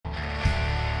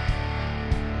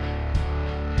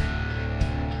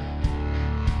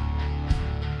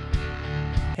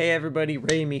Hey everybody,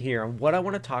 Ramey here. And what I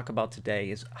want to talk about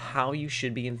today is how you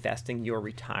should be investing your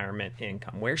retirement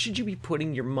income. Where should you be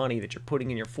putting your money that you're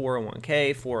putting in your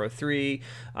 401k, 403,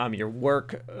 your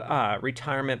work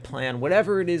retirement plan,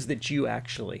 whatever it is that you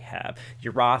actually have,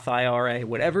 your Roth IRA,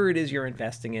 whatever it is you're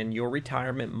investing in, your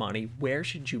retirement money, where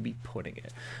should you be putting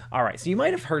it? All right, so you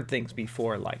might have heard things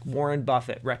before like Warren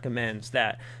Buffett recommends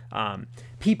that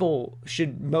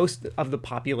most of the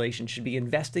population should be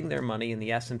investing their money in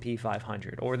the S&P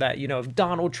 500, or that, if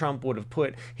Donald Trump would have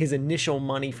put his initial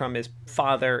money from his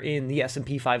father in the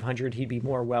S&P 500, he'd be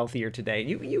more wealthier today.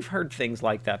 You've heard things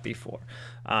like that before.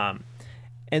 And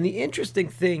the interesting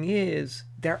thing is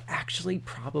they're actually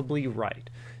probably right.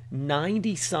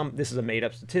 This is a made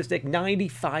up statistic,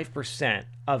 95%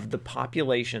 of the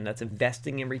population that's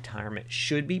investing in retirement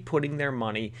should be putting their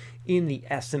money in the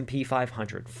S&P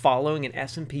 500, following an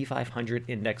S&P 500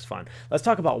 index fund. Let's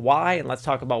talk about why, and let's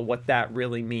talk about what that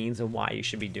really means and why you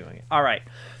should be doing it. All right,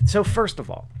 so first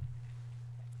of all,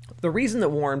 the reason that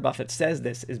Warren Buffett says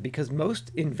this is because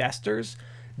most investors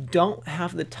don't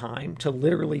have the time to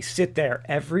literally sit there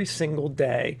every single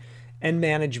day and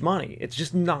manage money. It's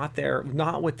just not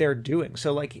what they're doing.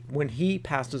 So like when he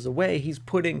passes away, he's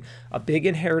putting a big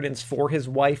inheritance for his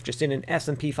wife just in an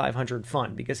S&P 500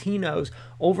 fund because he knows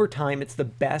over time it's the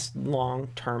best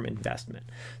long-term investment.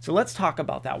 So let's talk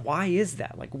about that. Why is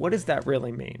that? Like, what does that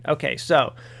really mean? Okay,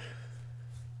 so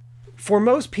for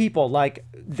most people,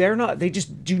 they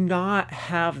just do not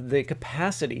have the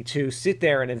capacity to sit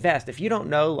there and invest. If you don't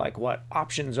know like what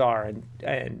options are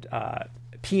and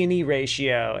P&E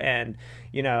ratio and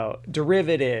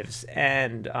derivatives,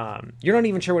 and you're not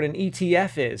even sure what an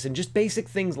ETF is, and just basic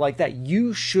things like that,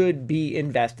 you should be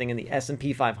investing in the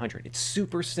S&P 500. It's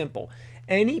super simple.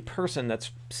 Any person that's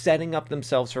setting up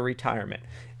themselves for retirement,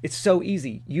 it's so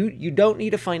easy. You don't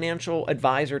need a financial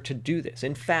advisor to do this.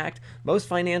 In fact, most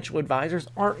financial advisors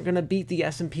aren't going to beat the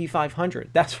S&P 500.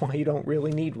 That's why you don't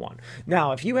really need one.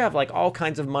 Now, if you have like all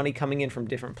kinds of money coming in from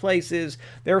different places,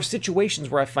 there are situations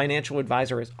where a financial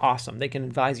advisor is awesome. They can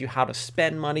advise you how to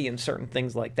spend money and certain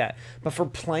things like that. But for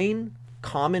plain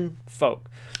common folk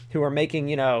who are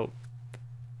making,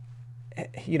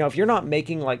 if you're not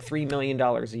making like $3 million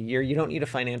a year, you don't need a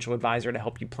financial advisor to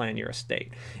help you plan your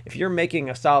estate. If you're making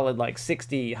a solid like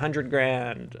 60, 100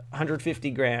 grand,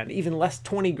 150 grand, even less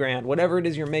 20 grand, whatever it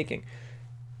is you're making,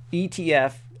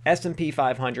 ETF, S&P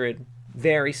 500,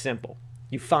 very simple.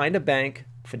 You find a bank,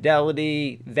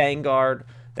 Fidelity, Vanguard,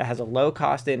 that has a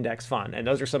low-cost index fund, and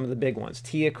those are some of the big ones.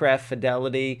 TIAA-CREF,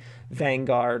 Fidelity,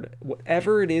 Vanguard,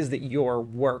 whatever it is that your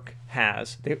work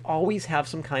has, they always have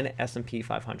some kind of S&P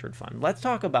 500 fund. Let's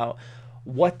talk about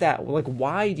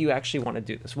why do you actually want to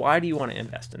do this? Why do you want to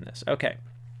invest in this? Okay.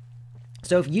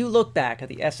 So if you look back at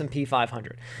the S&P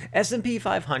 500, S&P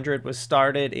 500 was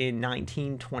started in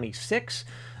 1926.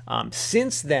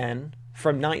 Since then,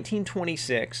 from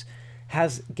 1926,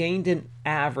 has gained an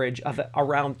average of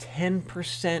around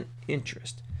 10%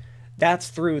 interest. That's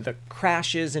through the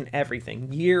crashes and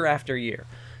everything, year after year.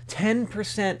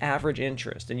 10% average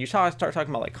interest. And you start talking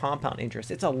about like compound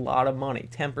interest, it's a lot of money,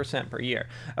 10% per year.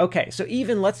 Okay, so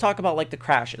even let's talk about like the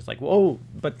crashes. Like, whoa,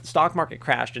 but the stock market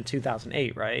crashed in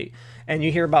 2008, right? And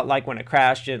you hear about like when it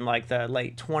crashed in like the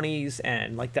late 20s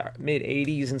and like the mid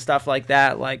 80s and stuff like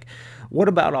that. Like, what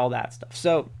about all that stuff?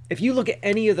 So if you look at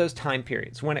any of those time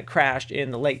periods when it crashed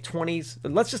in the late 20s,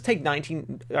 let's just take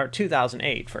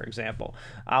 2008, for example.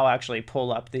 I'll actually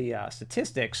pull up the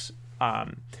statistics.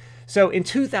 So in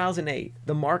 2008,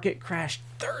 the market crashed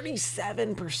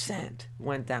 37%,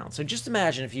 went down. So just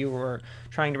imagine if you were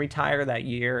trying to retire that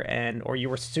year or you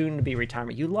were soon to be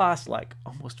retirement, you lost like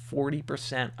almost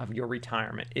 40% of your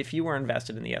retirement if you were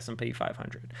invested in the S&P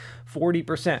 500.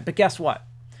 40%. But guess what?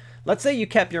 Let's say you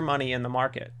kept your money in the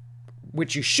market,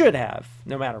 which you should have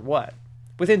no matter what.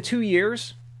 Within 2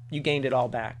 years, you gained it all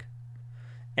back.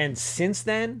 And since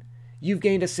then, you've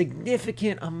gained a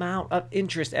significant amount of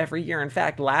interest every year. In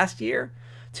fact, last year,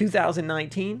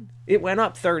 2019, it went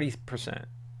up 30%.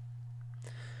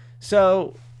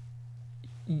 So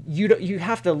you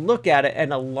have to look at it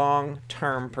in a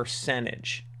long-term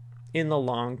percentage, in the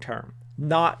long term,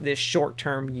 not this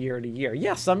short-term year to year.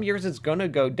 Yeah, some years it's going to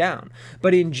go down,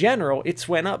 but in general, it's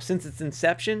went up since its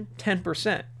inception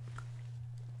 10%.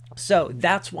 So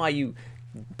that's why you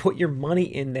put your money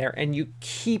in there and you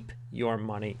keep your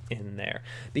money in there,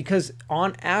 because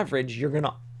on average you're going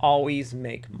to always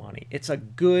make money. It's a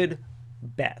good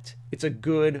bet. It's a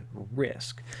good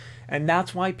risk. And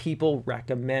that's why people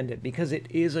recommend it, because it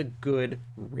is a good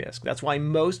risk. That's why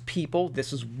most people,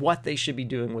 this is what they should be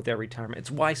doing with their retirement.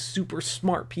 It's why super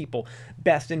smart people,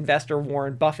 best investor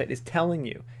Warren Buffett is telling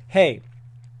you, hey,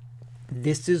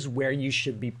 This is where you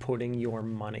should be putting your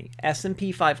money.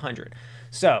 S&P 500.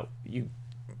 So you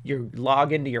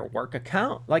log into your work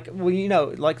account. Like,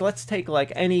 well, like let's take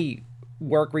like any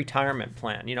work retirement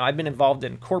plan. I've been involved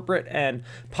in corporate and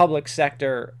public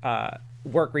sector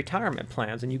work retirement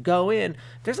plans, and you go in,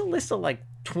 there's a list of like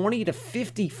 20 to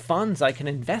 50 funds I can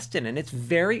invest in, and it's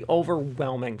very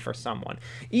overwhelming for someone.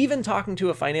 Even talking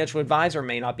to a financial advisor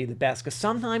may not be the best, because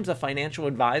sometimes a financial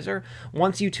advisor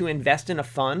wants you to invest in a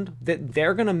fund that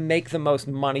they're going to make the most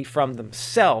money from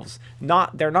themselves.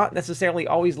 They're not necessarily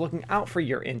always looking out for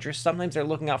your interest. Sometimes they're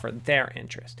looking out for their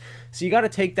interest. So you got to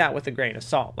take that with a grain of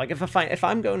salt. Like if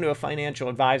I'm going to a financial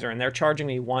advisor and they're charging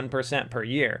me 1% per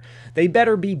year, they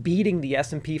better be beating the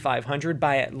S&P 500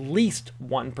 by at least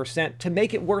 1% to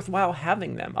make it worthwhile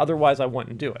having them. Otherwise, I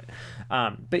wouldn't do it.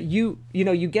 But you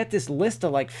get this list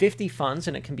of like 50 funds,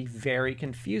 and it can be very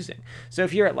confusing. So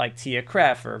if you're at like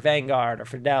TIAA-CREF or Vanguard or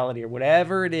Fidelity or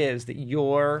whatever it is that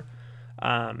your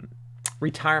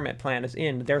retirement plan is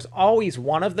in, there's always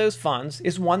one of those funds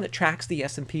is one that tracks the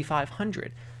S&P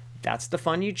 500. That's the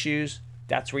fund you choose.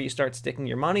 That's where you start sticking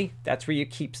your money. That's where you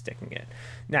keep sticking it.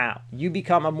 Now, you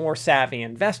become a more savvy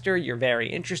investor. You're very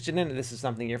interested in it. This is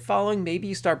something you're following. Maybe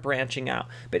you start branching out.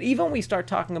 But even when we start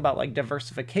talking about like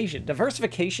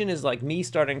diversification is like me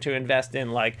starting to invest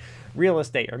in like real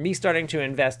estate, or me starting to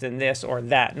invest in this or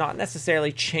that, not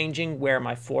necessarily changing where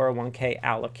my 401k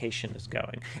allocation is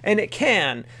going. And it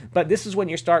can, but this is when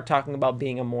you start talking about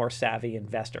being a more savvy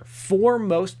investor. For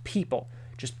most people,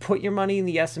 just put your money in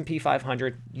the S&P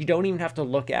 500. You don't even have to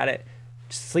look at it.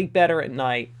 Sleep better at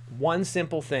night. One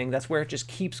simple thing. That's where it just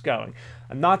keeps going.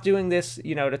 I'm not doing this,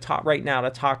 to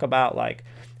talk about like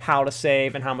how to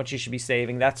save and how much you should be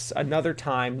saving. That's another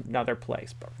time, another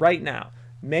place. But right now,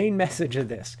 main message of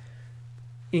this: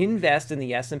 invest in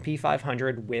the S&P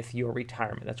 500 with your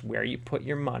retirement. That's where you put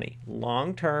your money.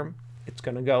 Long term, it's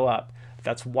going to go up.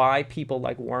 That's why people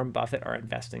like Warren Buffett are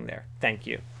investing there. Thank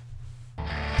you.